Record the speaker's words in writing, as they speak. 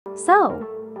So,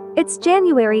 it's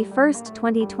January 1st,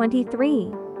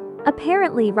 2023.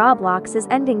 Apparently Roblox is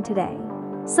ending today.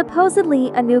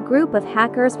 Supposedly a new group of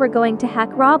hackers were going to hack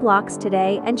Roblox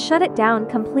today and shut it down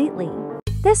completely.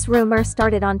 This rumor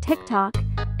started on TikTok,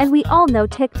 and we all know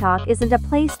TikTok isn't a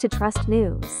place to trust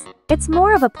news. It's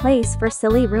more of a place for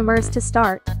silly rumors to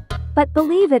start. But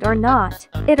believe it or not,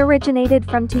 it originated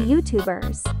from two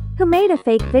YouTubers who made a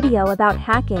fake video about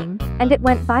hacking, and it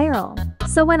went viral.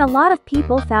 So when a lot of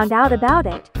people found out about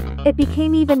it, it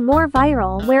became even more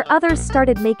viral, where others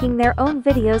started making their own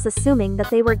videos assuming that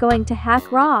they were going to hack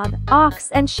Roblox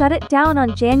and shut it down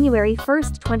on January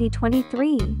 1st,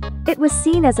 2023. It was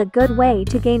seen as a good way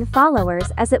to gain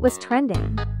followers as it was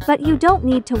trending. But you don't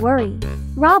need to worry.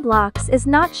 Roblox is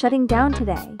not shutting down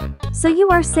today. So you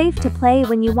are safe to play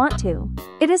when you want to.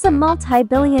 It is a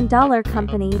multi-billion-dollar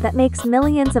company that makes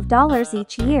millions of dollars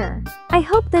each year. I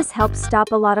hope this helps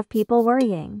stop a lot of people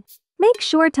worrying. Make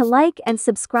sure to like and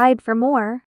subscribe for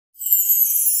more.